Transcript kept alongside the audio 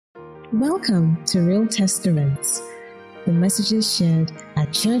Welcome to Real Testaments, the messages shared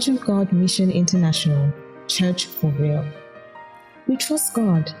at Church of God Mission International, Church for Real. We trust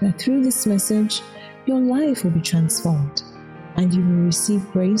God that through this message, your life will be transformed and you will receive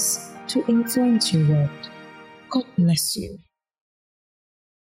grace to influence your world. God bless you.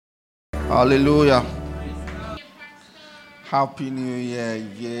 Hallelujah. Happy New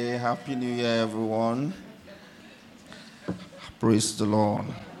Year. Happy New Year, everyone. Praise the Lord.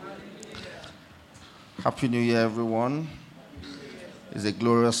 Happy New Year, everyone. It's a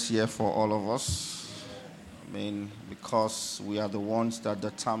glorious year for all of us. Because we are the ones that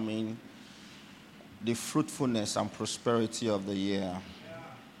determine the fruitfulness and prosperity of the year.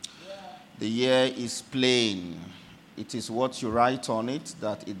 The year is plain. It is what you write on it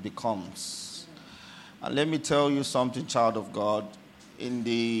that it becomes. And let me tell you something, child of God. In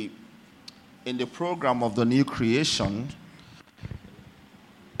the program of the new creation,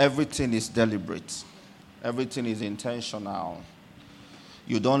 everything is deliberate. Everything is intentional.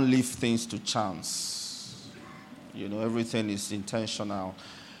 You don't leave things to chance. Everything is intentional.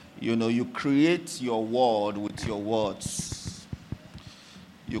 You create your world with your words.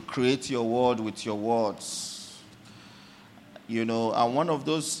 You create your world with your words. And one of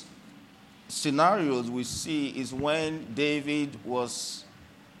those scenarios we see is when David was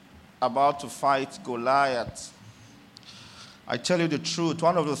about to fight Goliath. I tell you the truth,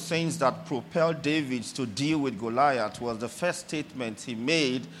 one of the things that propelled David to deal with Goliath was the first statement he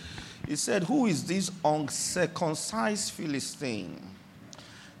made. He said, "Who is this uncircumcised Philistine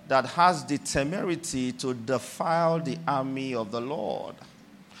that has the temerity to defile the army of the Lord?"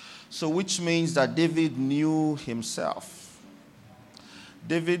 So which means that David knew himself.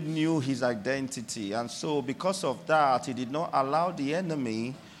 David knew his identity. And so because of that, he did not allow the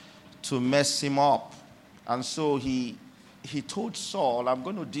enemy to mess him up. And so he told Saul, "I'm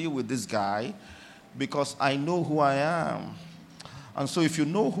going to deal with this guy because I know who I am." And so if you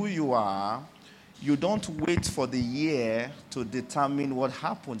know who you are, you don't wait for the year to determine what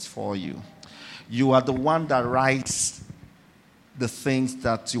happens for you. You are the one that writes the things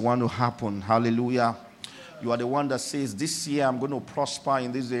that you want to happen. Hallelujah. You are the one that says, "This year I'm going to prosper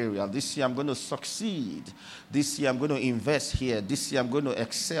in this area. This year I'm going to succeed. This year I'm going to invest here. This year I'm going to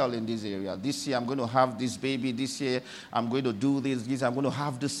excel in this area. This year I'm going to have this baby. This year I'm going to do this. This year I'm going to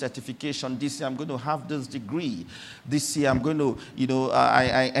have this certification. This year I'm going to have this degree. This year I'm going to,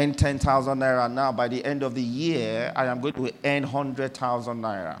 I earn 10,000 naira now. By the end of the year, I am going to earn 100,000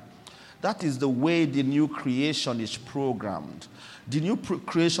 naira." That is the way the new creation is programmed. The new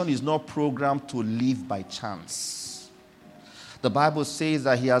creation is not programmed to live by chance. The Bible says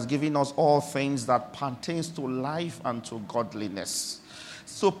that he has given us all things that pertains to life and to godliness.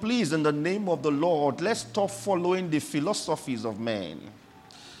 So please, in the name of the Lord, let's stop following the philosophies of men.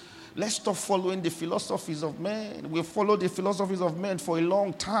 Let's stop following the philosophies of men. We've followed the philosophies of men for a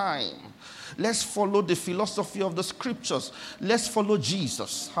long time. Let's follow the philosophy of the scriptures. Let's follow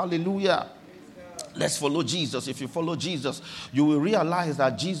Jesus. Hallelujah. Let's follow Jesus. If you follow Jesus, you will realize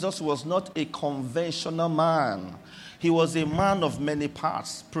that Jesus was not a conventional man. He was a man of many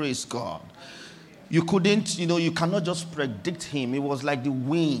parts. Praise God. You couldn't, you cannot just predict him. He was like the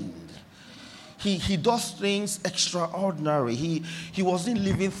wind. He does things extraordinary. He wasn't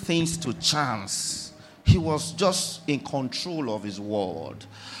leaving things to chance. He was just in control of his word.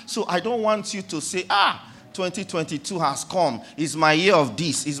 So I don't want you to say, 2022 has come. It's my year of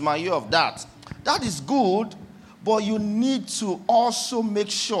this. It's my year of that. That is good, but you need to also make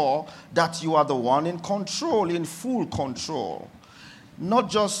sure that you are the one in control, in full control. Not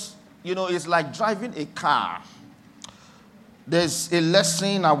just, it's like driving a car. There's a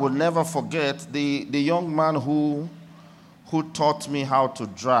lesson I will never forget. The young man who taught me how to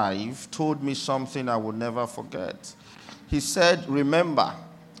drive told me something I will never forget. He said, "Remember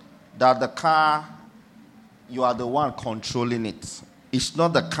that the car, you are the one controlling it. It's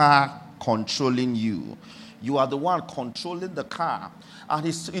not the car controlling you. You are the one controlling the car." And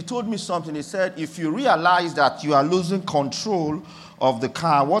he told me something. He said, "If you realize that you are losing control of the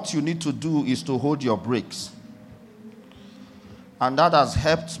car, what you need to do is to hold your brakes." And that has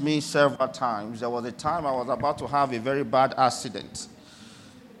helped me several times. There was a time I was about to have a very bad accident.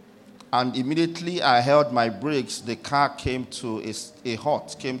 And immediately I held my brakes. The car came to a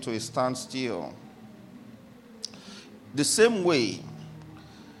halt, came to a standstill. The same way,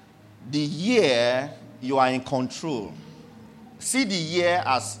 the year you are in control. See the year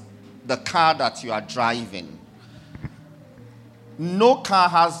as the car that you are driving. No car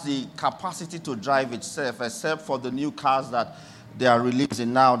has the capacity to drive itself except for the new cars that they are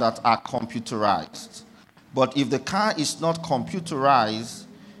releasing now that are computerized. But if the car is not computerized,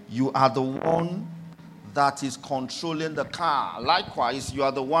 You are the one that is controlling the car. Likewise, you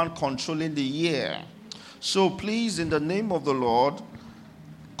are the one controlling the year. So please, in the name of the Lord,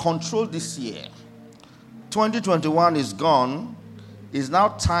 control this year. 2021 is gone. It's now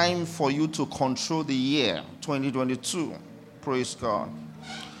time for you to control the year 2022. Praise God.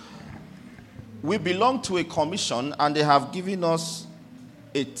 We belong to a commission, and they have given us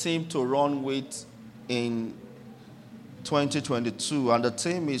a team to run with in 2022. And the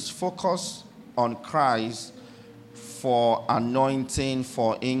team is Focus on Christ for Anointing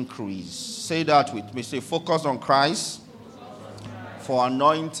for Increase. Say that with me. Say, focus on Christ for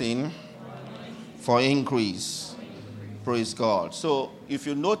anointing for increase. Praise God. So if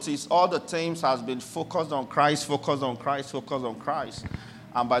you notice, all the teams has been focused on Christ, focused on Christ, focused on Christ.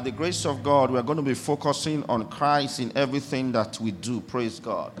 And by the grace of God, we're going to be focusing on Christ in everything that we do. Praise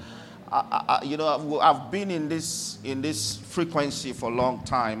God. I've been in this frequency for a long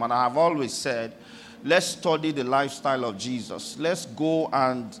time, and I have always said, let's study the lifestyle of Jesus. Let's go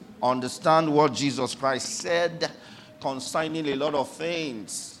and understand what Jesus Christ said concerning a lot of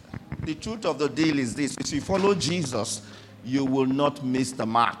things. The truth of the deal is this: if you follow Jesus, you will not miss the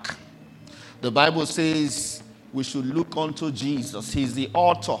mark. The Bible says we should look unto Jesus. He's the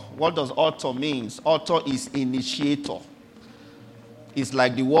author. What does author mean? Author is initiator. It's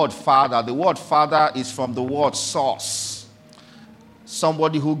like the word father. The word father is from the word source.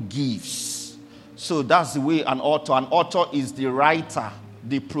 Somebody who gives. So that's the way an author is the writer,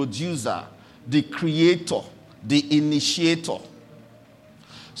 the producer, the creator, the initiator.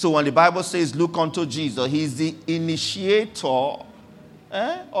 So when the Bible says look unto Jesus, he's the initiator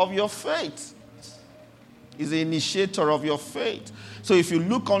of your faith. He's the initiator of your faith. So if you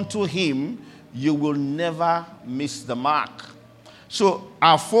look unto him, you will never miss the mark. So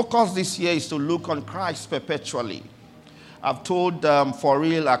our focus this year is to look on Christ perpetually. I've told For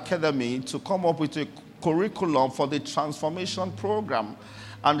Real Academy to come up with a curriculum for the transformation program.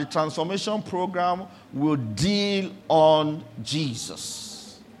 And the transformation program will deal on Jesus.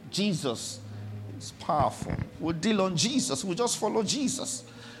 Jesus is powerful. We'll deal on Jesus. We'll just follow Jesus.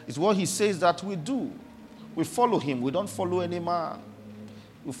 It's what he says that we do. We follow him. We don't follow any man.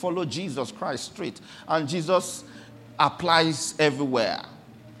 We follow Jesus Christ straight. And Jesus applies everywhere.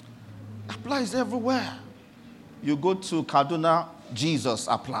 Applies everywhere. You go to Kaduna, Jesus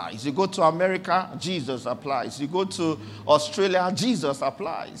applies. You go to America, Jesus applies. You go to Australia, Jesus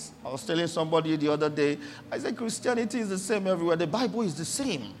applies. I was telling somebody the other day, I said Christianity is the same everywhere. The Bible is the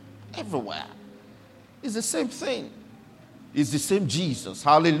same everywhere. It's the same thing. It's the same Jesus.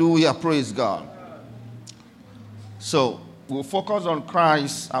 Hallelujah. Praise God. So we'll focus on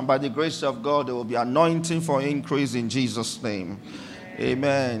Christ, and by the grace of God, there will be anointing for increase in Jesus' name.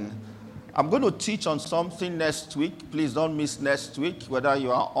 Amen. I'm going to teach on something next week. Please don't miss next week. Whether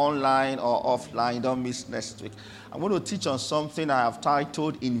you are online or offline, don't miss next week. I'm going to teach on something I have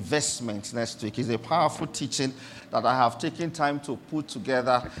titled Investments next week. It's a powerful teaching that I have taken time to put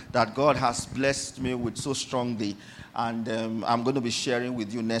together that God has blessed me with so strongly. And I'm going to be sharing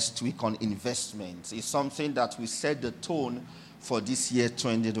with you next week on investments. It's something that will set the tone for this year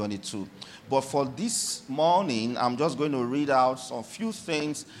 2022. But for this morning, I'm just going to read out some few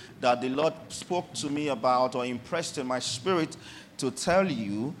things that the Lord spoke to me about or impressed in my spirit to tell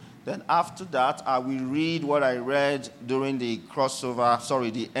you. Then after that, I will read what I read during the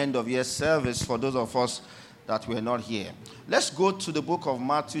the end of year service for those of us that were not here. Let's go to the book of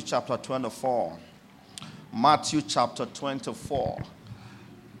Matthew chapter 24. Matthew chapter 24.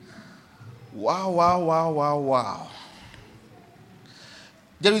 Wow.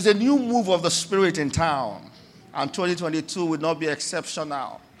 There is a new move of the Spirit in town, and 2022 will not be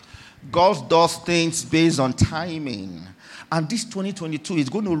exceptional. God does things based on timing, and this 2022 is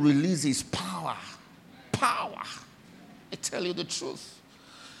going to release his power. I tell you the truth.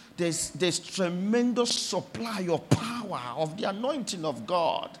 There's tremendous supply of power of the anointing of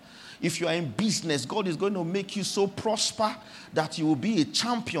God. If you are in business, God is going to make you so prosper that you will be a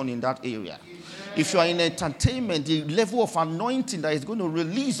champion in that area. If you are in entertainment, the level of anointing that is going to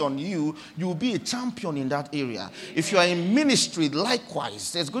release on you, you will be a champion in that area. If you are in ministry,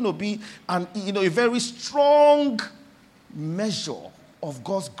 likewise, there's going to be a very strong measure of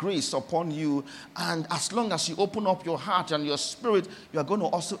God's grace upon you. And as long as you open up your heart and your spirit, you are going to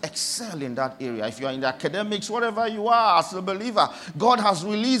also excel in that area. If you are in the academics, whatever you are as a believer, God has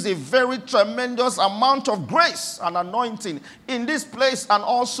released a very tremendous amount of grace and anointing in this place and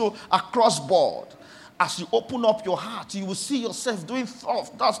also across board. As you open up your heart, you will see yourself doing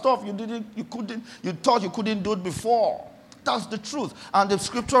that stuff you thought you couldn't do it before. That's the truth. And the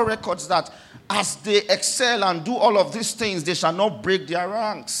scripture records that as they excel and do all of these things, they shall not break their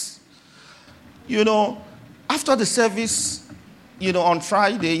ranks. You know, after the service, you know, on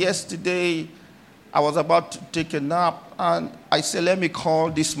Friday, yesterday, I was about to take a nap, and I said, let me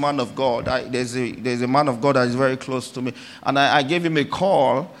call this man of God. There's a man of God that is very close to me. And I gave him a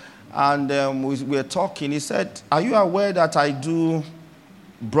call, and we were talking. He said, are you aware that I do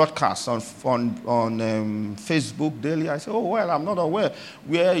broadcasts on Facebook daily? I said, oh, well, I'm not aware.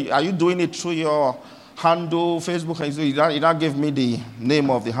 Where are you doing it through your handle, Facebook? He now gave me the name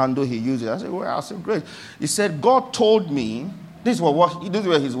of the handle he uses. I said, well, I said, great. He said, God told me, this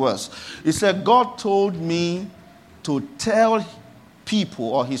were his words. He said, God told me to tell people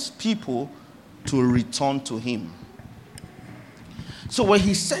or his people to return to him. So when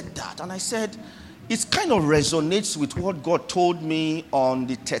he said that, and I said, it kind of resonates with what God told me on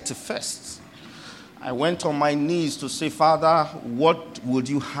the 31st. I went on my knees to say, Father, what would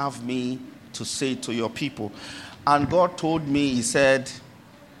you have me to say to your people? And God told me, he said,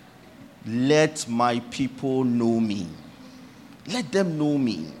 let my people know me. Let them know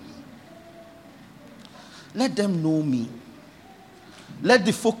me. Let them know me. Let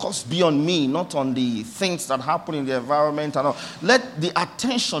the focus be on me, not on the things that happen in the environment and all. Let the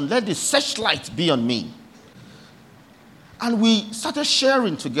attention, let the searchlight be on me. And we started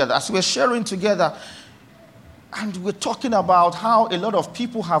sharing together. As we were sharing together, and we're talking about how a lot of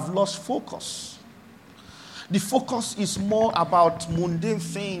people have lost focus. The focus is more about mundane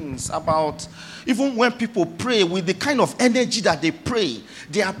things, about even when people pray with the kind of energy that they pray,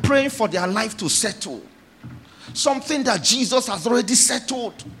 they are praying for their life to settle. Something that Jesus has already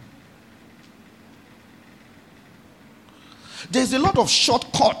settled. There's a lot of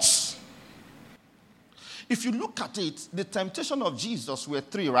shortcuts. If you look at it, the temptation of Jesus were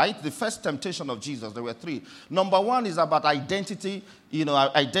three, right? The first temptation of Jesus, there were three. Number one is about identity. You know,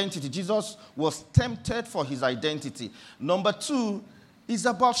 identity. Jesus was tempted for his identity. Number two is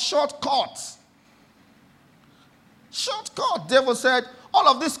about shortcuts. Shortcut. Devil said, all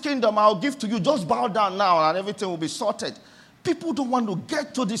of this kingdom I'll give to you. Just bow down now and everything will be sorted. People don't want to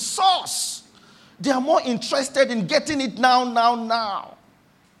get to the source. They are more interested in getting it now.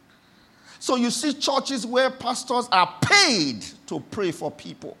 So you see churches where pastors are paid to pray for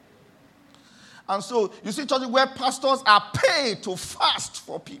people. And so you see churches where pastors are paid to fast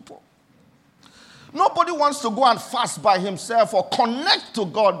for people. Nobody wants to go and fast by himself or connect to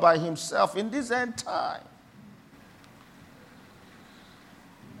God by himself in this end time.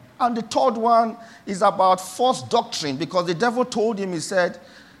 And the third one is about false doctrine, because the devil told him, he said,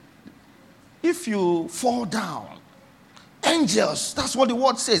 if you fall down, angels, that's what the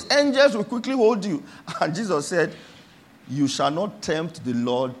word says, angels will quickly hold you. And Jesus said, you shall not tempt the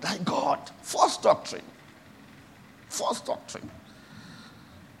Lord thy God. False doctrine. False doctrine.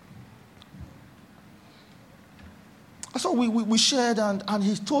 So we shared, and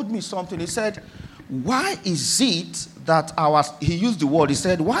he told me something. He said, why is it that he used the word, he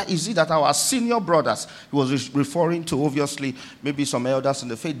said, why is it that our senior brothers, he was referring to obviously maybe some elders in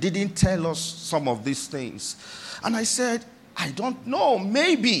the faith, didn't tell us some of these things? And I said, I don't know,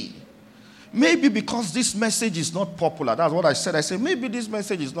 maybe because this message is not popular. That's what I said. I said, maybe this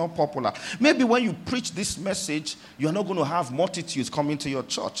message is not popular. Maybe when you preach this message, you're not going to have multitudes coming to your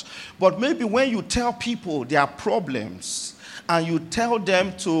church. But maybe when you tell people their problems, and you tell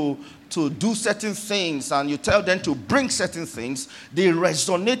them to do certain things, and you tell them to bring certain things, they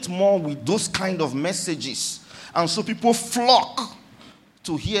resonate more with those kind of messages. And so people flock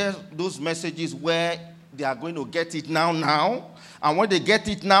to hear those messages where they are going to get it now. And when they get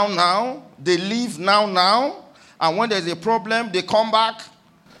it now, they leave now. And when there's a problem, they come back.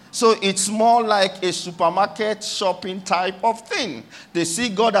 So it's more like a supermarket shopping type of thing. They see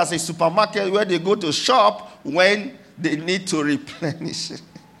God as a supermarket where they go to shop when they need to replenish it.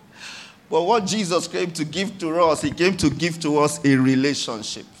 But what Jesus came to give to us, he came to give to us a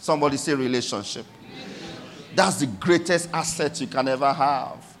relationship. Somebody say relationship. That's the greatest asset you can ever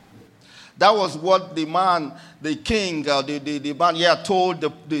have. That was what the man, the king, the man told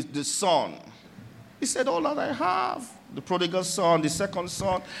the son. He said, all that I have, the prodigal son, the second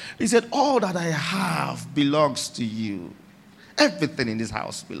son, he said, all that I have belongs to you. Everything in this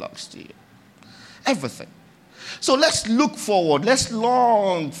house belongs to you. Everything. So let's look forward. Let's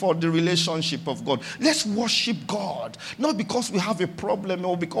long for the relationship of God. Let's worship God. Not because we have a problem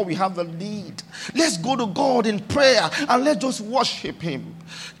or because we have a need. Let's go to God in prayer and let's just worship him.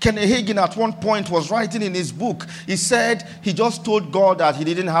 Kenneth Hagin at one point was writing in his book. He said he just told God that he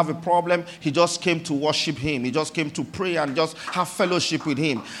didn't have a problem. He just came to worship him. He just came to pray and just have fellowship with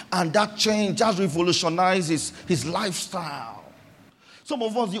him. And that change just revolutionizes his lifestyle. Some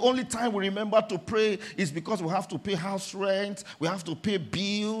of us, the only time we remember to pray is because we have to pay house rent, we have to pay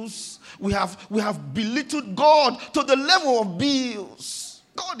bills. We have belittled God to the level of bills.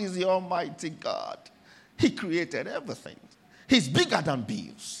 God is the Almighty God. He created everything. He's bigger than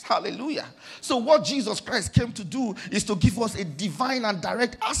bills. Hallelujah. So what Jesus Christ came to do is to give us a divine and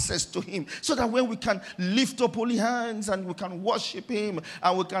direct access to him so that when we can lift up holy hands and we can worship him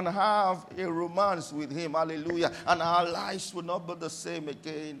and we can have a romance with him. Hallelujah. And our lives will not be the same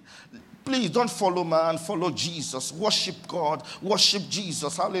again. Please don't follow man, follow Jesus. Worship God. Worship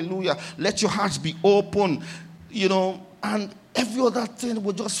Jesus. Hallelujah. Let your hearts be open, and every other thing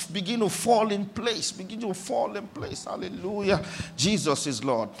will just begin to fall in place. Hallelujah. Jesus is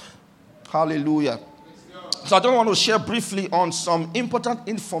Lord. Hallelujah. So I don't want to share briefly on some important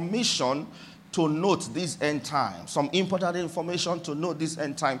information to note this end time. Some important information to note this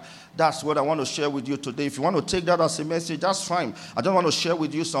end time. That's what I want to share with you today. If you want to take that as a message, that's fine. I just want to share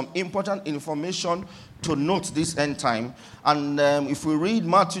with you some important information to note this end time. And if we read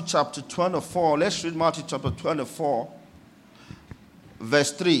Matthew chapter 24, let's read Matthew chapter 24.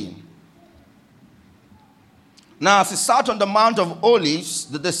 Verse 3. Now, as he sat on the Mount of Olives,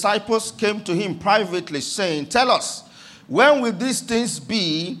 the disciples came to him privately, saying, "Tell us, when will these things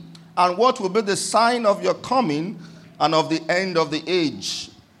be, and what will be the sign of your coming and of the end of the age?"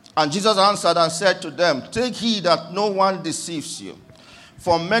 And Jesus answered and said to them, "Take heed that no one deceives you.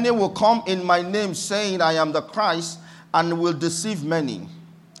 For many will come in my name, saying, I am the Christ, and will deceive many."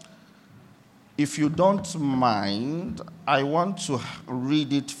 If you don't mind, I want to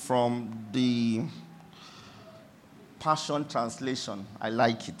read it from the Passion Translation. I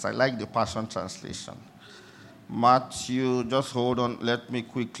like it. I like the Passion Translation. Matthew, just hold on. Let me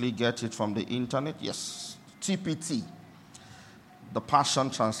quickly get it from the internet. Yes, TPT, the Passion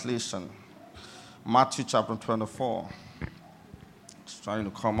Translation. Matthew chapter 24. It's trying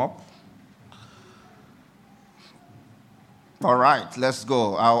to come up. All right, let's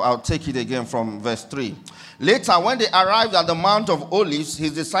go. I'll take it again from verse 3. Later, when they arrived at the Mount of Olives,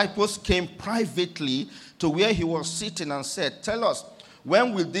 his disciples came privately to where he was sitting and said, "Tell us,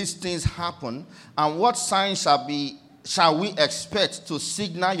 when will these things happen, and what signs shall we expect to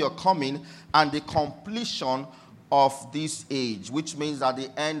signal your coming and the completion of this age?" Which means at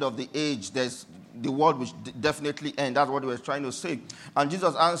the end of the age, the world will definitely end. That's what we were trying to say. And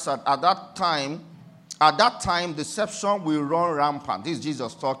Jesus answered, At that time, deception will run rampant. This is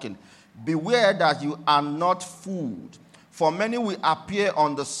Jesus talking. "Beware that you are not fooled. For many will appear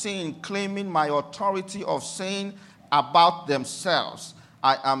on the scene, claiming my authority of saying about themselves,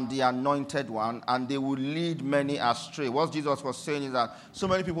 I am the anointed one, and they will lead many astray." What Jesus was saying is that so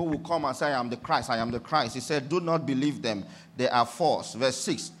many people will come and say, I am the Christ, I am the Christ. He said, do not believe them. They are false. Verse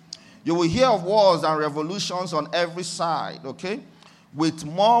 6. You will hear of wars and revolutions on every side, okay? With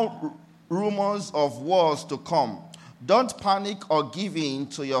more rumors of wars to come. Don't panic or give in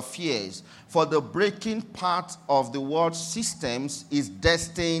to your fears, for the breaking part of the world systems is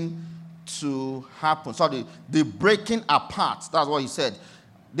destined to happen. So the breaking apart, that's what he said.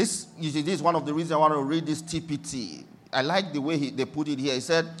 This is one of the reasons I want to read this TPT. I like the way they put it here. He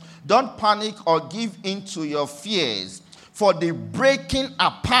said, don't panic or give in to your fears, for the breaking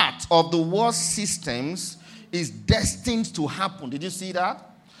apart of the world systems is destined to happen. Did you see that?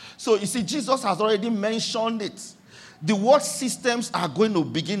 So you see, Jesus has already mentioned it. The world systems are going to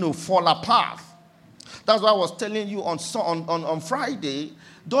begin to fall apart. That's why I was telling you on Friday,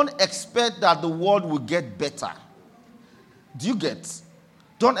 don't expect that the world will get better. Do you get?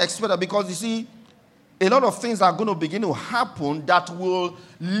 Don't expect that, because you see, a lot of things are going to begin to happen that will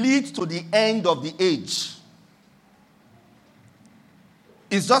lead to the end of the age.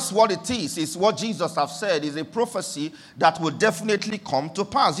 It's just what it is. It's what Jesus has said. It's a prophecy that will definitely come to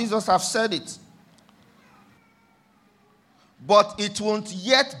pass. Jesus has said it. But it won't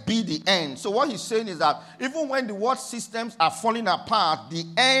yet be the end. So what he's saying is that even when the world systems are falling apart, the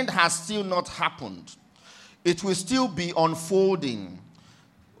end has still not happened. It will still be unfolding.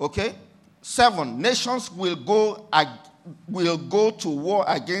 Okay? 7, nations will go to war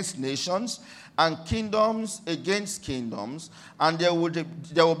against nations, and kingdoms against kingdoms, and there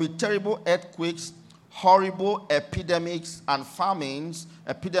will be terrible earthquakes, horrible epidemics and famines,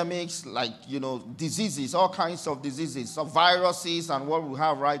 epidemics like, diseases, all kinds of diseases, so viruses and what we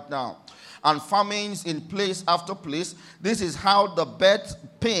have right now, and famines in place after place. This is how the birth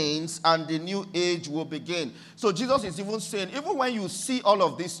pains and the new age will begin. So Jesus is even saying, even when you see all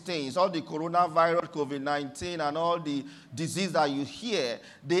of these things, all the coronavirus, COVID-19, and all the disease that you hear,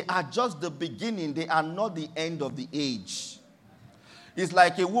 they are just the beginning. They are not the end of the age. It's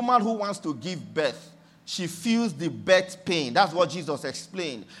like a woman who wants to give birth. She feels the birth pain. That's what Jesus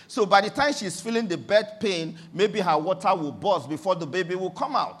explained. So by the time she's feeling the birth pain, maybe her water will burst before the baby will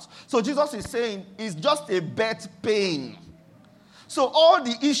come out. So Jesus is saying it's just a birth pain. So all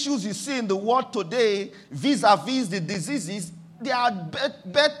the issues you see in the world today, vis-a-vis the diseases, they are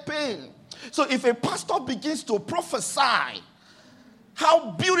birth pain. So if a pastor begins to prophesy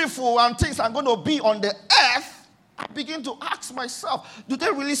how beautiful and things are going to be on the earth, I begin to ask myself, do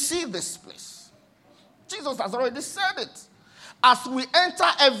they really see this place? Jesus has already said it. As we enter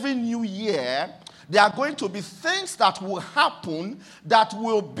every new year, there are going to be things that will happen that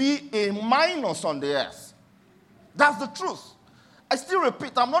will be a minus on the earth. That's the truth. I still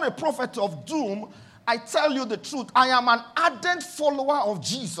repeat, I'm not a prophet of doom. I tell you the truth. I am an ardent follower of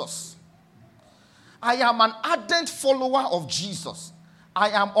Jesus. I am an ardent follower of Jesus. I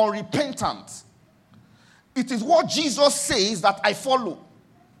am unrepentant. It is what Jesus says that I follow.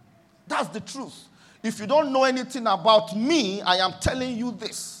 That's the truth. If you don't know anything about me, I am telling you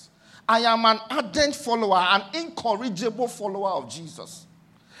this. I am an ardent follower, an incorrigible follower of Jesus.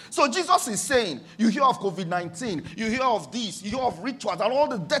 So Jesus is saying, you hear of COVID-19, you hear of this, you hear of rituals and all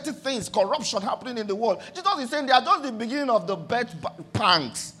the dirty things, corruption happening in the world. Jesus is saying they are just the beginning of the birth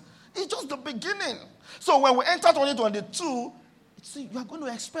pangs. It's just the beginning. So when we enter 2022, see, you are going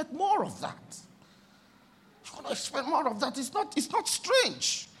to expect more of that. You're going to expect more of that. It's not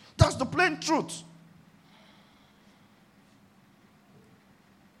strange. That's the plain truth.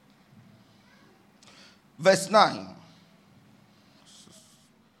 Verse 9.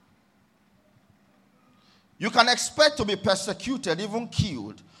 You can expect to be persecuted, even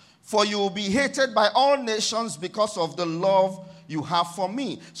killed, for you will be hated by all nations because of the love you have for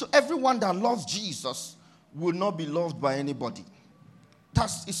me. So everyone that loves Jesus will not be loved by anybody.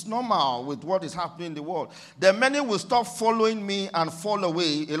 It's normal with what is happening in the world. Then many will stop following me and fall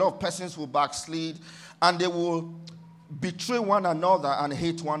away. A lot of persons will backslide, and they will betray one another and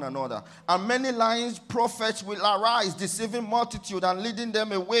hate one another. And many lying prophets will arise, deceiving multitude and leading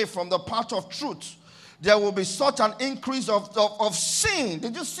them away from the path of truth. There will be such an increase of sin.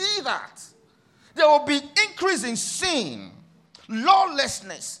 Did you see that? There will be increase in sin,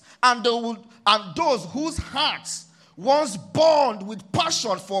 lawlessness, and those whose hearts once burned with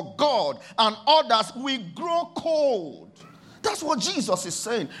passion for God and others will grow cold. That's what Jesus is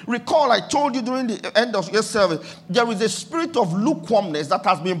saying. Recall, I told you during the end of your service, there is a spirit of lukewarmness that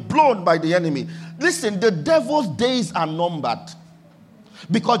has been blown by the enemy. Listen, the devil's days are numbered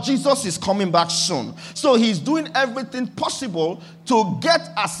because Jesus is coming back soon. So he's doing everything possible to get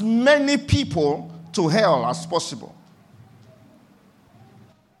as many people to hell as possible.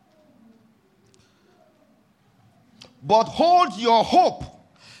 But hold your hope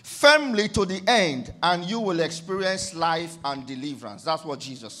firmly to the end, and you will experience life and deliverance. That's what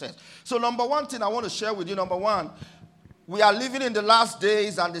Jesus says. So number one thing I want to share with you, number one, we are living in the last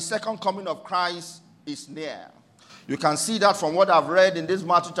days, and the second coming of Christ is near. You can see that from what I've read in this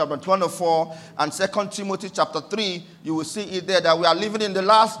Matthew chapter 24 and 2 Timothy chapter 3. You will see it there that we are living in the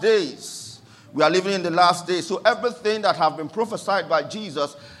last days. We are living in the last days. So everything that has been prophesied by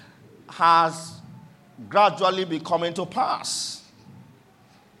Jesus has gradually been coming to pass.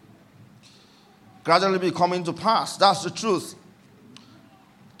 Gradually be coming to pass. That's the truth.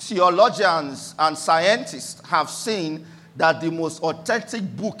 Theologians and scientists have seen that the most authentic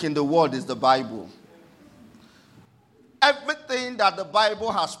book in the world is the Bible. Everything that the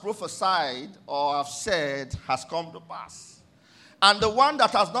Bible has prophesied or have said has come to pass. And the one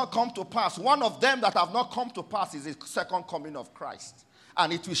that has not come to pass, one of them that have not come to pass is the second coming of Christ.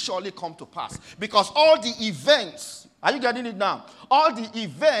 And it will surely come to pass. Because all the events, are you getting it now? All the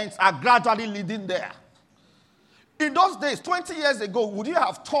events are gradually leading there. In those days, 20 years ago, would you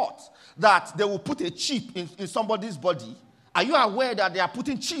have thought that they will put a chip in somebody's body? Are you aware that they are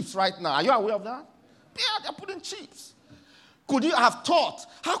putting chips right now? Are you aware of that? Yeah, they're putting chips. Could you have thought,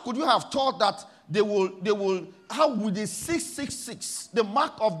 how could you have thought that they will, how would the 666, the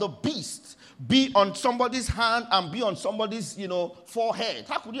mark of the beast, be on somebody's hand and be on somebody's, forehead?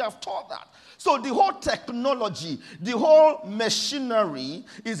 How could you have thought that? So the whole technology, the whole machinery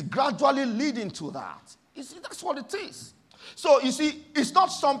is gradually leading to that. You see, that's what it is. So you see, it's not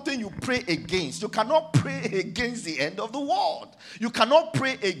something you pray against. You cannot pray against the end of the world. You cannot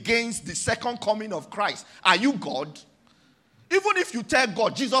pray against the second coming of Christ. Are you God? Even if you tell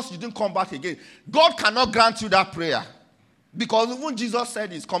God, Jesus didn't come back again, God cannot grant you that prayer. Because even Jesus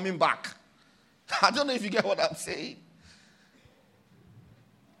said he's coming back. I don't know if you get what I'm saying.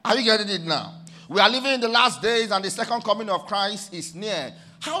 Are you getting it now? We are living in the last days and the second coming of Christ is near.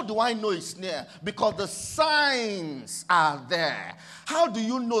 How do I know it's near? Because the signs are there. How do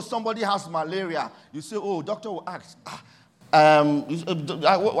you know somebody has malaria? You say, oh, doctor will ask,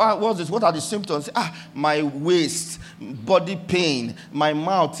 what's this? What are the symptoms? My waist, body pain, my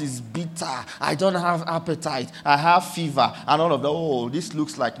mouth is bitter, I don't have appetite, I have fever, and all of that. Oh, this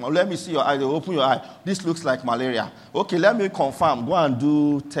looks like, let me see your eye. They open your eye. This looks like malaria. Okay, let me confirm. Go and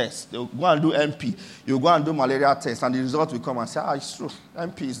do test. Go and do MP. You go and do malaria test, and the result will come and say, it's true.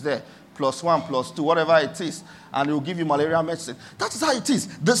 MP is there. +1, +2, whatever it is, and it will give you malaria medicine. That is how it is.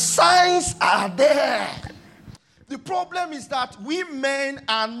 The signs are there. The problem is that we men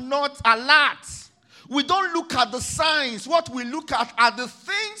are not alert. We don't look at the signs. What we look at are the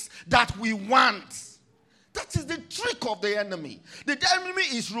things that we want. That is the trick of the enemy. The enemy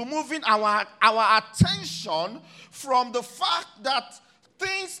is removing our attention from the fact that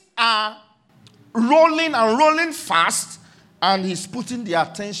things are rolling and rolling fast, and he's putting the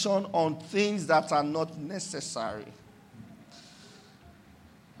attention on things that are not necessary.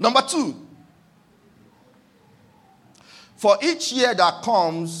 Number 2. For each year that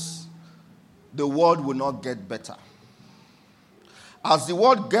comes, the world will not get better. As the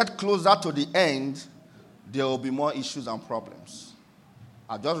world gets closer to the end, there will be more issues and problems.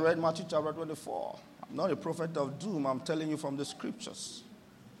 I just read Matthew chapter 24. I'm not a prophet of doom. I'm telling you from the scriptures.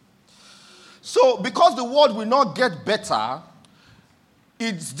 So, because the world will not get better,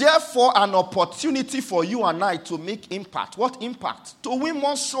 it's therefore an opportunity for you and I to make impact. What impact? To win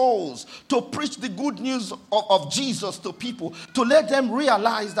more souls, to preach the good news of Jesus to people, to let them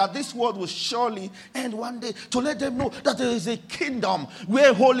realize that this world will surely end one day, to let them know that there is a kingdom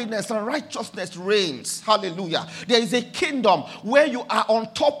where holiness and righteousness reigns. Hallelujah. There is a kingdom where you are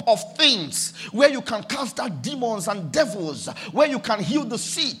on top of things, where you can cast out demons and devils, where you can heal the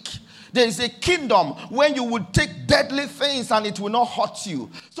sick. There is a kingdom where you would take deadly things and it will not hurt you.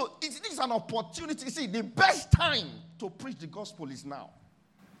 So it is an opportunity. See, the best time to preach the gospel is now.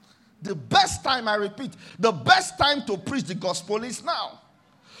 The best time, I repeat, the best time to preach the gospel is now.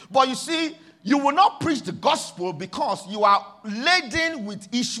 But you see, you will not preach the gospel because you are laden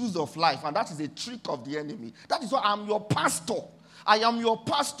with issues of life. And that is a trick of the enemy. That is why I'm your pastor. I am your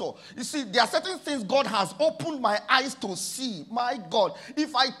pastor. You see, there are certain things God has opened my eyes to see. My God,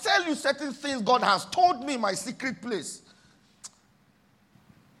 if I tell you certain things God has told me in my secret place,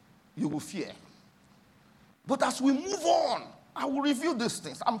 you will fear. But as we move on, I will reveal these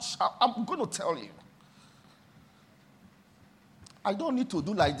things. I'm going to tell you. I don't need to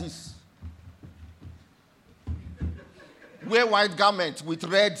do like this. Wear white garment with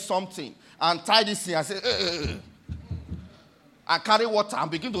red something and tie this in and say, I carry water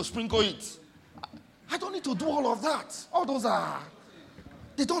and begin to sprinkle it. I don't need to do all of that. All those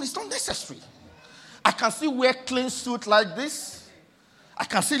it's not necessary. I can still wear clean suit like this. I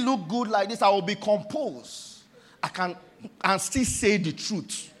can still look good like this. I will be composed. I can and still say the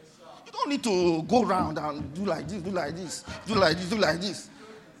truth. You don't need to go around and do like this, do like this, do like this, do like this.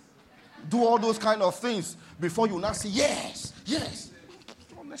 Do all those kind of things before you now say, yes. It's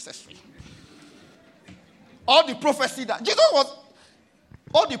not necessary. All the prophecy that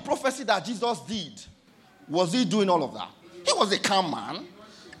Jesus did, was he doing all of that? He was a calm man.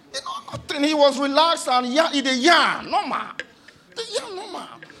 Nothing. He was relaxed and he the yarn, normal.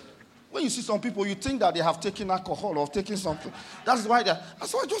 When you see some people, you think that they have taken alcohol or taken something. That's why I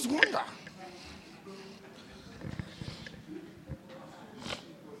just wonder.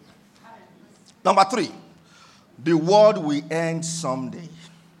 Number 3, the world will end someday.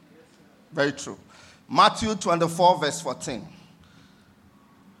 Very true. Matthew 24, verse 14.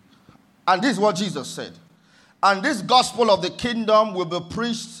 And this is what Jesus said. And this gospel of the kingdom will be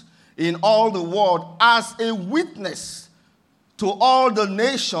preached in all the world as a witness to all the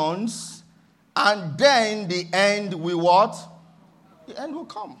nations, and then the end will what? The end will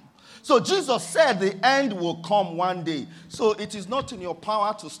come. So Jesus said the end will come one day. So it is not in your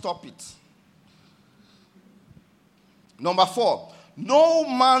power to stop it. Number 4, no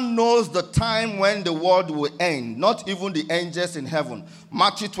man knows the time when the world will end, not even the angels in heaven.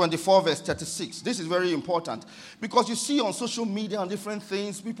 Matthew 24, verse 36. This is very important because you see on social media and different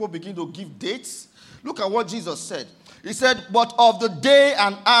things, people begin to give dates. Look at what Jesus said. He said, but of the day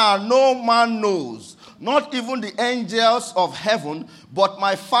and hour no man knows, Not even the angels of heaven, but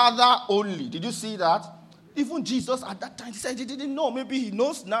my Father only. Did you see that? Even Jesus at that time, he said he didn't know. Maybe he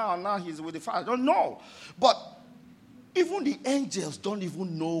knows now, and now he's with the Father. I don't know. But even the angels don't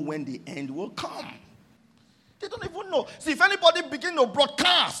even know when the end will come. They don't even know. See, if anybody begin to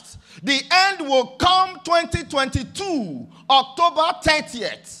broadcast, the end will come 2022, October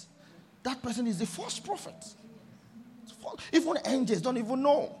 30th. That person is the false prophet. Even angels don't even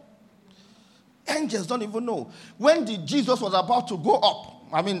know. Angels don't even know. When Jesus was about to go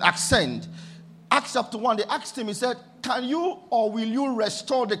up, ascend, Acts chapter 1, they asked him, he said, can you or will you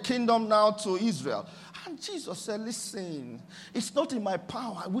restore the kingdom now to Israel? And Jesus said, listen, it's not in my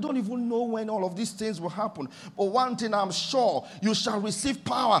power. We don't even know when all of these things will happen. But one thing I'm sure, you shall receive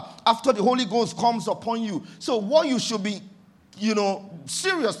power after the Holy Ghost comes upon you. So what you should be,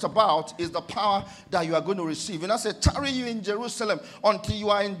 serious about is the power that you are going to receive. And I said, tarry you in Jerusalem until you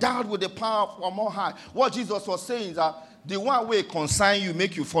are endowed with the power from on high. What Jesus was saying is that the one way concern you,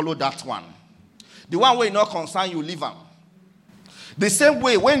 make you follow that one. The one way not concern you, leave him. The same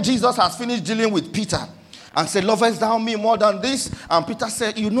way, when Jesus has finished dealing with Peter and said, lovest thou me more than this? And Peter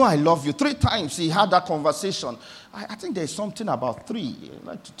said, I love you. 3 times he had that conversation. I think there's something about 3. I'd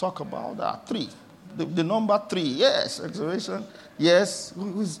like to talk about that. 3. The number 3. Yes, exhortation. Yes,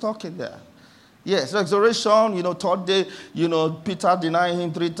 who's talking there? Yes, exhortation, 3rd day, Peter denying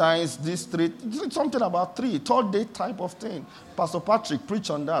him 3 times. This 3, something about 3. 3rd day type of thing. Pastor Patrick preach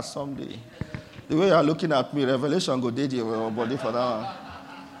on that someday. The way you're looking at me, Revelation go did your body for that one.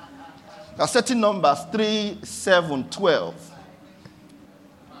 There are certain numbers, 3, 7, 12.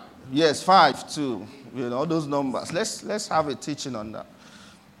 Yes, 5 too. All those numbers. Let's have a teaching on that.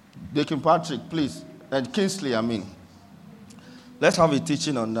 Deacon Patrick, please. And Kingsley, Let's have a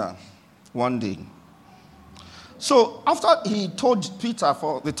teaching on that one day. So after he told Peter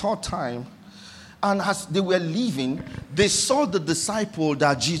for the 3rd time, and as they were leaving, they saw the disciple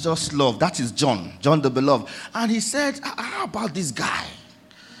that Jesus loved. That is John the beloved. And he said, how about this guy?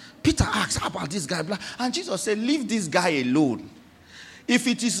 Peter asked, how about this guy? And Jesus said, leave this guy alone. If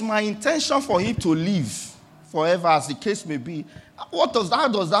it is my intention for him to live forever, as the case may be, how does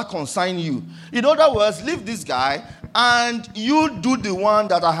that concern you? In other words, leave this guy and you do the one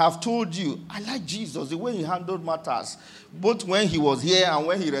that I have told you. I like Jesus, the way he handled matters. Both when he was here and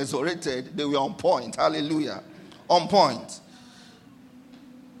when he resurrected, they were on point. Hallelujah. On point.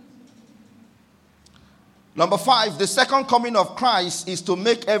 Number 5, the second coming of Christ is to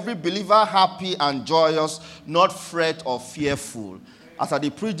make every believer happy and joyous, not fret or fearful. As I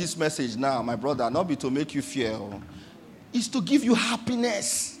preach this message now, my brother, not be to make you fear. It's to give you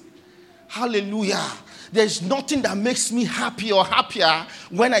happiness. Hallelujah. There's nothing that makes me happy or happier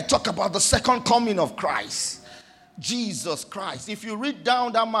when I talk about the second coming of Christ. Jesus Christ. If you read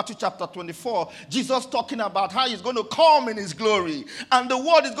down that Matthew chapter 24, Jesus talking about how he's going to come in his glory. And the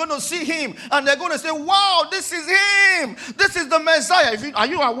world is going to see him. And they're going to say, wow, this is him. This is the Messiah. Are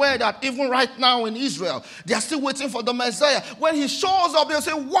you aware that even right now in Israel, they are still waiting for the Messiah? When he shows up, they'll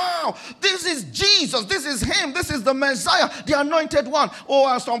say, wow, this is Jesus. This is him. This is the Messiah, the anointed one.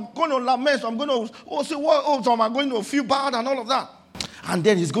 Oh, so I'm going to lament. So I'm going to say, so I'm going to feel bad and all of that. And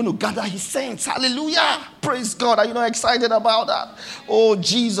then he's going to gather his saints. Hallelujah. Praise God. Are you not excited about that? Oh,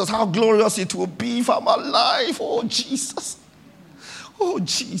 Jesus, how glorious it will be if I'm alive. Oh, Jesus. Oh,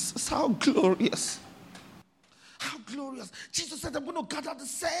 Jesus, how glorious. How glorious. Jesus said, I'm going to gather the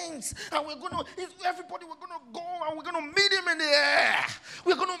saints. And we're going to go and we're going to meet him in the air.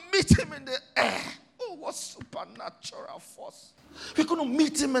 We're going to meet him in the air. Oh, what supernatural force. We're going to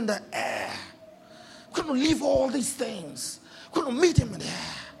meet him in the air. We're going to leave all these things. We're going to meet him in the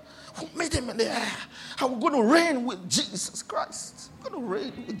air. We'll meet him in the air. And we're going to reign with Jesus Christ. We're going to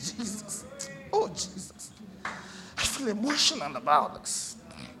reign with Jesus. Oh, Jesus. I feel emotional about this.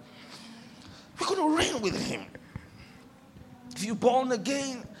 We're going to reign with him. If you're born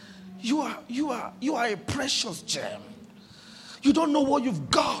again, you are a precious gem. You don't know what you've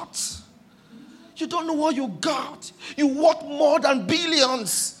got. You don't know what you got. You worth more than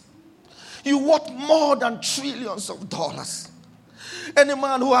billions. You worth more than trillions of dollars. Any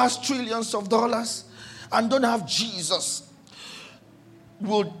man who has trillions of dollars and don't have Jesus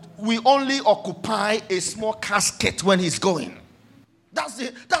will only occupy a small casket when he's going. That's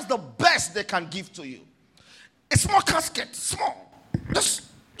the best they can give to you. A small casket, small. Just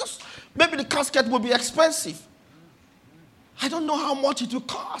maybe the casket will be expensive. I don't know how much it will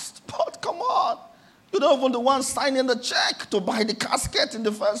cost, but come on. You're not even the one signing the check to buy the casket in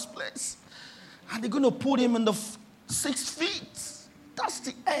the first place. And they're going to put him in the 6 feet. That's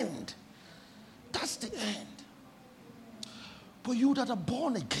the end. That's the end. But you that are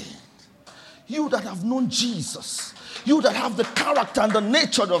born again, You that have known Jesus. You that have the character and the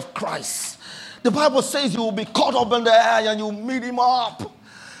nature of Christ. The Bible says you will be caught up in the air and you meet him up.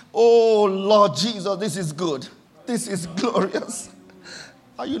 Oh, Lord Jesus, this is good. This is glorious.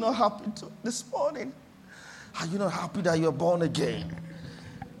 Are you not happy this morning? Are you not happy that you're born again?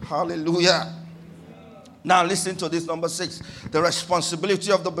 Hallelujah. Now listen to this, number 6. The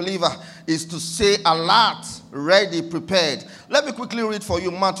responsibility of the believer is to stay alert, ready, prepared. Let me quickly read for you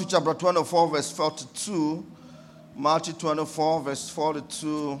Matthew chapter 24, verse 42. Matthew 24, verse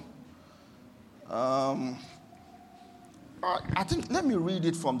 42. I think, let me read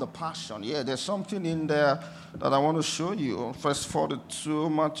it from the Passion. Yeah, there's something in there that I want to show you. Verse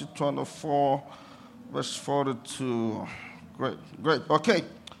 42, Matthew 24, verse 42. Great. Okay.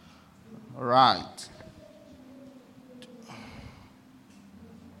 Right.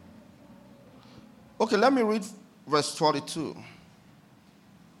 Okay, let me read verse 42.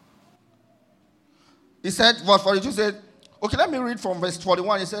 He said, verse 42 said, okay, let me read from verse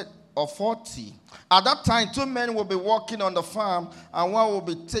 41. He said, or 40. At that time, 2 men will be walking on the farm, and one will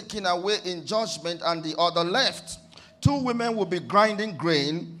be taken away in judgment, and the other left. 2 women will be grinding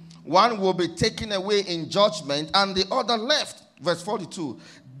grain. One will be taken away in judgment, and the other left. Verse 42.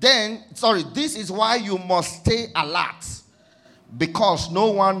 This is why you must stay alert, because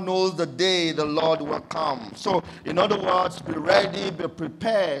no one knows the day the Lord will come. So, in other words, be ready, be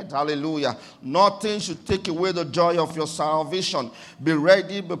prepared. Hallelujah. Nothing should take away the joy of your salvation. Be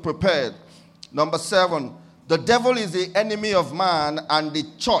ready, be prepared. Number 7, the devil is the enemy of man and the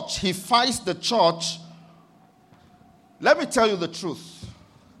church. He fights the church. Let me tell you the truth.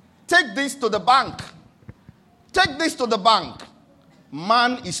 Take this to the bank. Take this to the bank.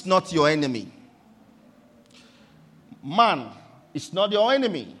 Man is not your enemy. Man is not your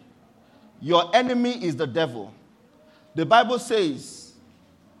enemy. Your enemy is the devil. The Bible says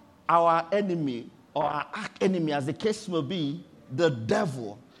our enemy, or our arch enemy, as the case may be, the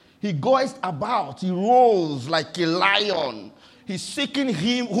devil. He goes about, he roars like a lion. He's seeking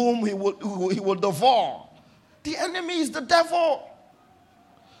him whom he will devour. The enemy is the devil.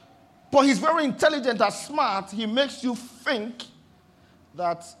 But he's very intelligent and smart. He makes you think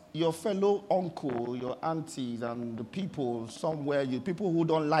that your fellow uncle, your aunties, and the people somewhere, people who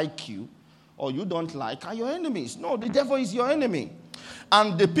don't like you or you don't like, are your enemies. No, the devil is your enemy.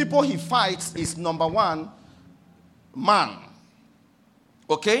 And the people he fights is, number 1, man.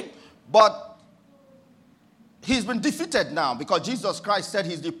 Okay? But he's been defeated now because Jesus Christ said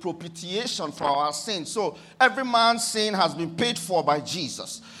he's the propitiation for our sins. So every man's sin has been paid for by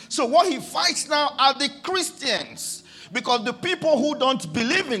Jesus. So what he fights now are the Christians. Because the people who don't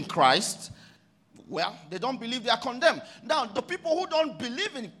believe in Christ, well, they don't believe they are condemned. Now, the people who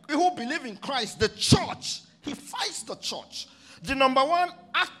believe in Christ, the church, he fights the church. The number 1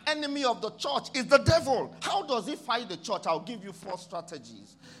 arch enemy of the church is the devil. How does he fight the church? I'll give you 4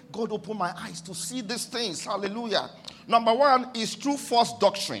 strategies. God opened my eyes to see these things. Hallelujah. Number 1 is through false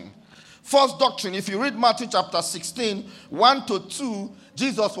doctrine. False doctrine. If you read Matthew chapter 16, 1-2,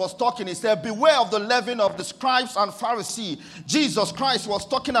 Jesus was talking. He said, beware of the leaven of the scribes and Pharisees. Jesus Christ was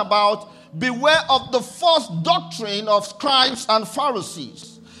talking about beware of the false doctrine of scribes and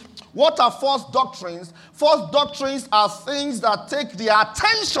Pharisees. What are false doctrines? False doctrines are things that take the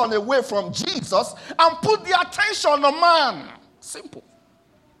attention away from Jesus and put the attention on man. Simple.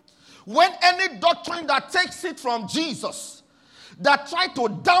 When any doctrine that takes it from Jesus, that try to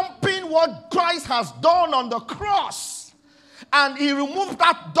dampen what Christ has done on the cross, and he removed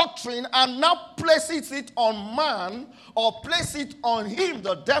that doctrine and now places it on man or place it on him,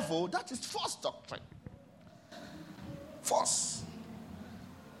 the devil, that is false doctrine. False.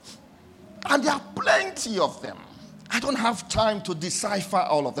 And there are plenty of them. I don't have time to decipher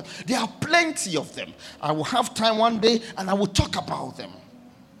all of them. There are plenty of them. I will have time one day and I will talk about them.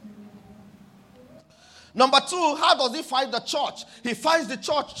 Number 2, how does he fight the church? He fights the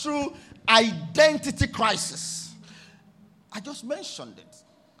church through identity crisis. I just mentioned it.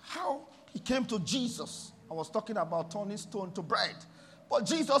 How he came to Jesus. I was talking about turning stone to bread. But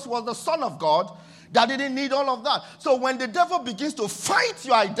Jesus was the Son of God that didn't need all of that. So when the devil begins to fight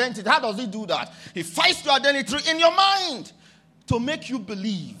your identity, how does he do that? He fights your identity in your mind to make you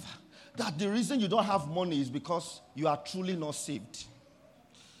believe that the reason you don't have money is because you are truly not saved.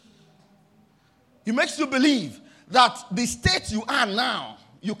 He makes you believe that the state you are now,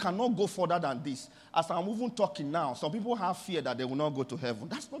 you cannot go further than this. As I'm even talking now, some people have fear that they will not go to heaven.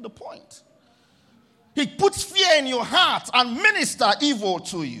 That's not the point. He puts fear in your heart and minister evil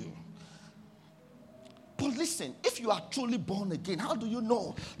to you. But listen, if you are truly born again, how do you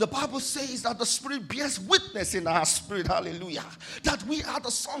know? The Bible says that the Spirit bears witness in our spirit, hallelujah, that we are the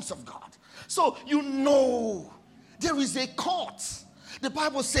sons of God. So you know there is a court. The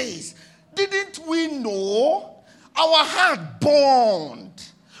Bible says, didn't we know? Our heart burned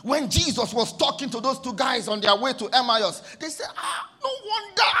when Jesus was talking to those two guys on their way to Emmaus. They said, no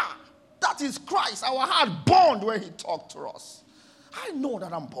wonder that is Christ. Our heart burned when he talked to us. I know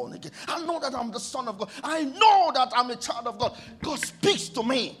that I'm born again. I know that I'm the son of God. I know that I'm a child of God. God speaks to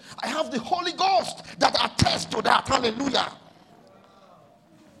me. I have the Holy Ghost that attests to that. Hallelujah.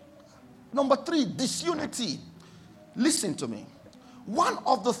 Number 3, disunity. Listen to me. One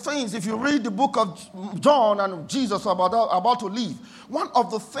of the things, if you read the book of John and Jesus about to leave, one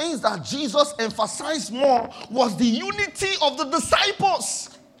of the things that Jesus emphasized more was the unity of the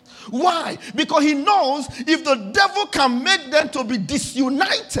disciples. Why? Because he knows if the devil can make them to be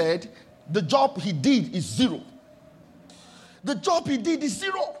disunited, the job he did is zero. The job he did is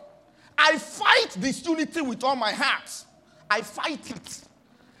zero. I fight disunity with all my heart. I fight it.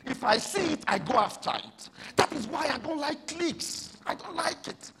 If I see it, I go after it. That is why I don't like cliques. I don't like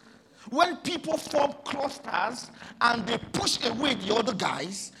it. When people form clusters and they push away the other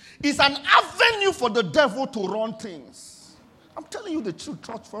guys, it's an avenue for the devil to run things. I'm telling you the truth,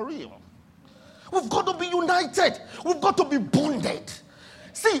 church, for real. We've got to be united. We've got to be bonded.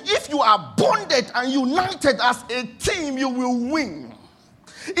 See, if you are bonded and united as a team, you will win.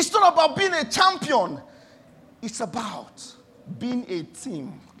 It's not about being a champion. It's about being a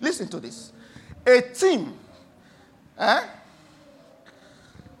team. Listen to this. A team.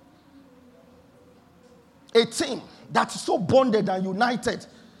 A team that is so bonded and united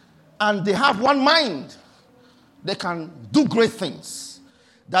and they have one mind, they can do great things.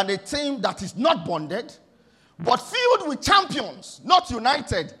 Than a team that is not bonded but filled with champions, not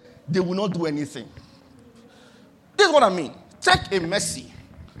united, they will not do anything. This is what I mean. Take a Messi,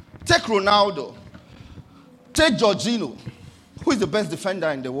 take Ronaldo, take Jorginho. Who is the best defender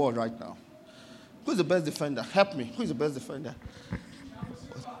in the world right now? Who is the best defender? Help me. Who is the best defender?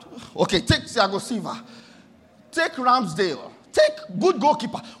 Okay, take Thiago Silva. Take Ramsdale. Take good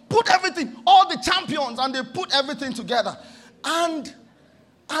goalkeeper. Put everything, all the champions, and they put everything together. And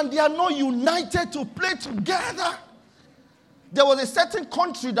they are not united to play together. There was a certain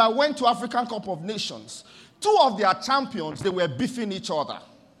country that went to African Cup of Nations. 2 of their champions, they were beefing each other.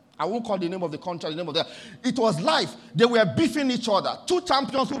 I won't call the name of the country, the name of it was live. They were beefing each other. 2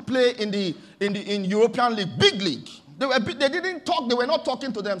 champions who play in European League, big league. They didn't talk. They were not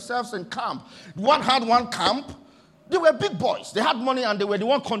talking to themselves in camp. One had one camp. They were big boys. They had money and they were the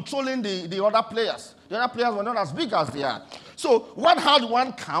one controlling the other players. The other players were not as big as they are. So one had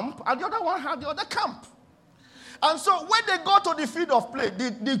one camp and the other one had the other camp. And so when they got to the field of play,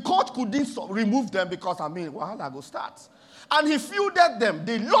 the coach couldn't remove them because, Wahala go start. And he fielded them.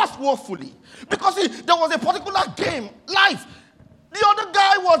 They lost woefully. Because there was a particular game, live. The other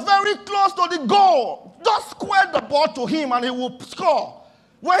guy was very close to the goal. Just squared the ball to him and he would score.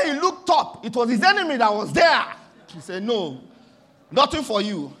 When he looked up, it was his enemy that was there. He said, no, nothing for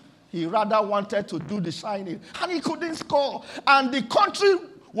you. He rather wanted to do the shining. And he couldn't score. And the country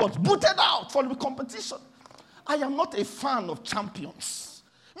was booted out from the competition. I am not a fan of champions.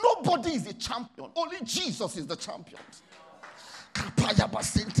 Nobody is a champion. Only Jesus is the champion.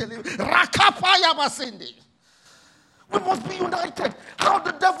 We must be united. How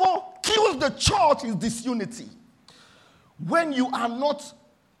the devil kills the church is disunity. When you are not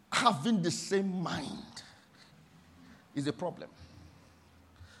having the same mind, is a problem.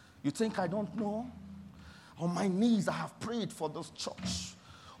 You think I don't know? On my knees, I have prayed for this church.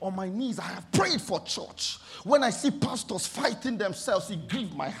 On my knees, I have prayed for church. When I see pastors fighting themselves, it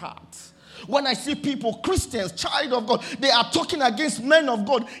grieves my heart. When I see people, Christians, child of God, they are talking against men of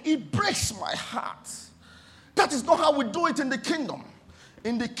God, it breaks my heart. That is not how we do it in the kingdom.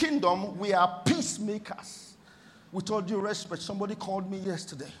 In the kingdom, we are peacemakers. With all due respect, somebody called me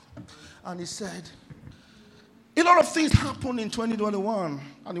yesterday, and he said, a lot of things happened in 2021,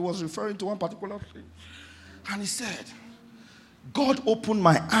 and he was referring to one particular thing. And he said, God opened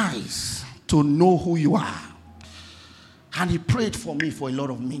my eyes to know who you are. And he prayed for me for a lot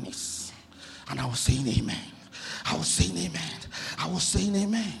of minutes. And I was saying amen. I was saying amen. I was saying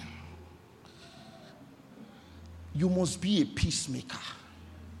amen. You must be a peacemaker.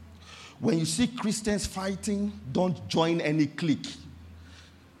 When you see Christians fighting, don't join any clique.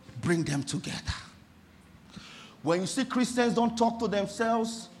 Bring them together. When you see Christians don't talk to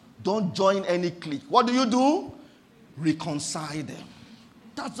themselves, don't join any clique. What do? Reconcile them.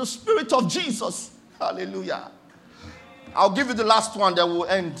 That's the spirit of Jesus. Hallelujah. I'll give you the last one that will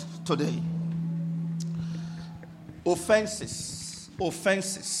end today. Offenses.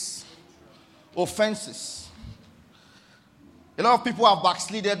 Offenses. Offenses. A lot of people have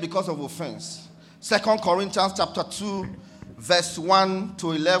backslided because of offense. 2 Corinthians chapter 2, verse 1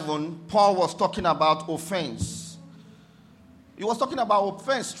 to 11, Paul was talking about offense. He was talking about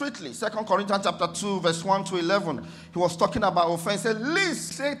offense strictly. 2 Corinthians chapter 2, verse 1 to 11, he was talking about offense. He said,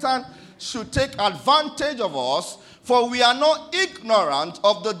 least Satan should take advantage of us, for we are not ignorant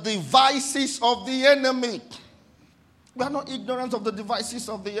of the devices of the enemy. We are not ignorant of the devices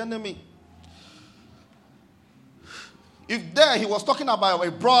of the enemy. If there he was talking about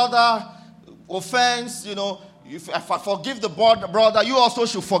a brother, offense, if I forgive the brother, you also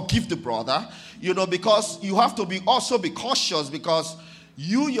should forgive the brother, because you have to also be cautious, because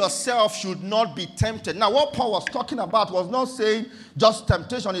you yourself should not be tempted. Now, what Paul was talking about was not saying just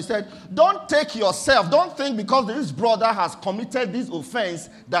temptation. He said, don't think because this brother has committed this offense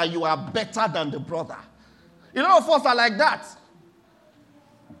that you are better than the brother. A lot of us are like that.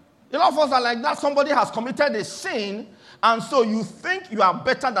 Somebody has committed a sin, and so you think you are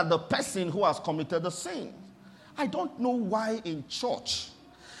better than the person who has committed the sin. I don't know why in church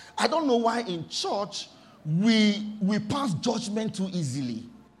we pass judgment too easily.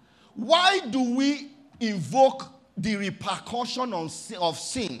 Why do we invoke the repercussion of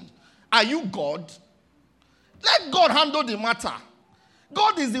sin? Are you God? Let God handle the matter.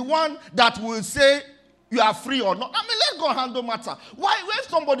 God is the one that will say you are free or not. Let God handle matter. Why, when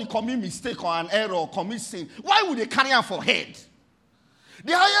somebody commit mistake or an error or commit sin, why would they carry him for head?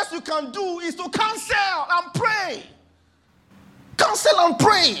 The highest you can do is to cancel and pray. Cancel and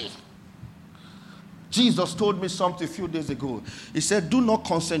pray. Jesus told me something a few days ago. He said, do not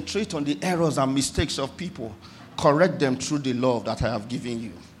concentrate on the errors and mistakes of people. Correct them through the love that I have given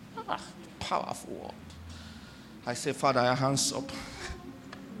you. Powerful word. I say, Father, your hands up.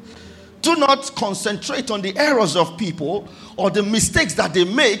 Do not concentrate on the errors of people or the mistakes that they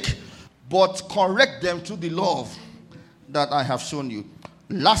make, but correct them through the love that I have shown you.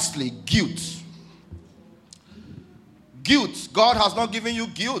 Lastly, guilt. Guilt. God has not given you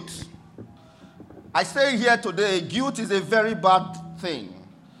guilt. I say here today, guilt is a very bad thing.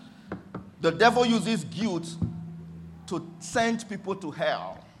 The devil uses guilt to send people to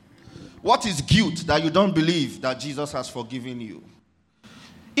hell. What is guilt? That you don't believe that Jesus has forgiven you.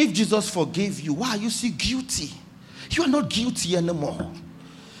 If Jesus forgave you, why are you still guilty? You are not guilty anymore.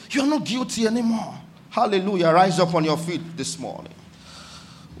 You are not guilty anymore. Hallelujah. Rise up on your feet this morning.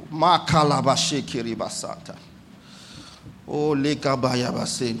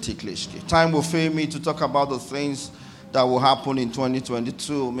 Time will fail me to talk about the things that will happen in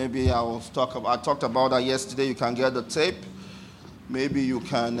 2022. Maybe I talked about that yesterday. You can get the tape. Maybe you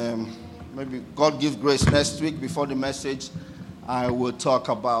can, maybe God gives grace next week before the message. I will talk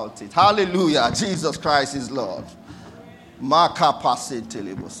about it. Hallelujah. Jesus Christ is Lord. Lift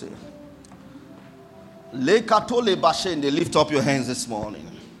up your hands this morning.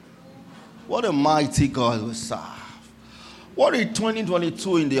 What a mighty God we serve. What a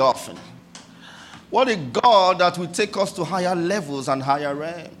 2022 in the offering. What a God that will take us to higher levels and higher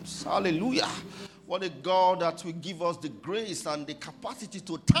realms. Hallelujah. What a God that will give us the grace and the capacity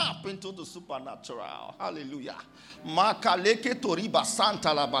to tap into the supernatural. Hallelujah.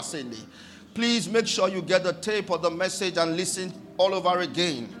 Please make sure you get the tape or the message and listen all over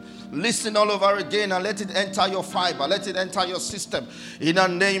again. Listen all over again and let it enter your fiber. Let it enter your system. In the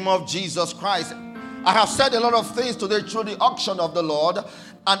name of Jesus Christ. I have said a lot of things today through the auction of the Lord.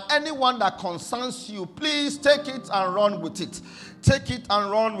 And anyone that concerns you, please take it and run with it. Take it and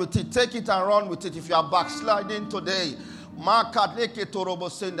run with it. Take it and run with it. If you are backsliding today,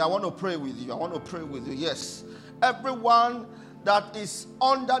 I want to pray with you. I want to pray with you. Yes. Everyone that is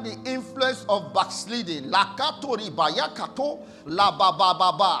under the influence of backsliding,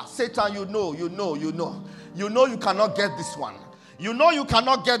 Satan, you know you cannot get this one. You know you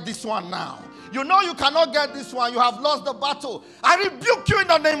cannot get this one now. You know you cannot get this one. You have lost the battle. I rebuke you in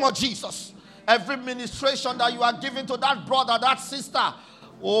the name of Jesus. Every ministration that you are giving to that brother, that sister,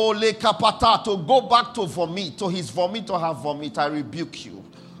 to go back to vomit, to his vomit or her vomit, I rebuke you.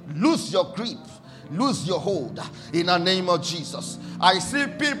 Lose your grip. Lose your hold in the name of Jesus. I see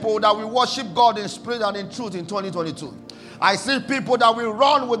people that will worship God in spirit and in truth in 2022. I see people that will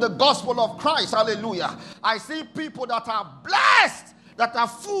run with the gospel of Christ. Hallelujah. I see people that are blessed, that are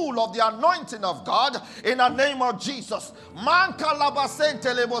full of the anointing of God in the name of Jesus.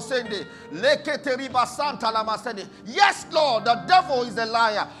 Yes, Lord, the devil is a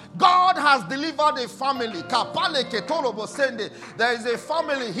liar. God has delivered a family. There is a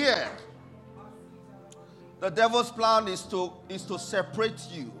family here. The devil's plan is to separate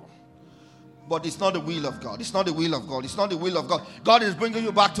you. But it's not the will of God. It's not the will of God. It's not the will of God. God is bringing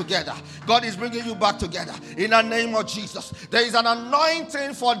you back together. God is bringing you back together. In the name of Jesus. There is an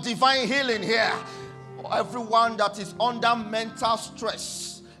anointing for divine healing here. Everyone that is under mental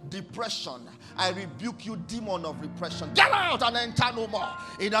stress, depression, I rebuke you, demon of repression. Get out and enter no more.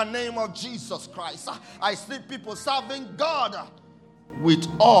 In the name of Jesus Christ. I see people serving God with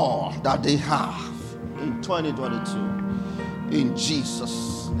all that they have in 2022. In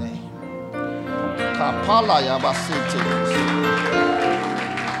Jesus' name.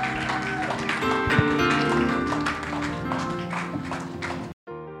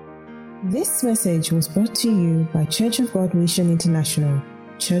 This message was brought to you by Church of God Mission International,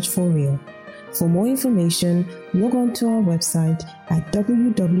 Church for Real. For more information, log on to our website at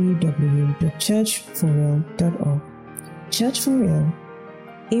www.churchforreal.org. Church for Real.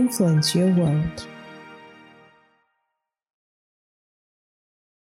 Influence your world.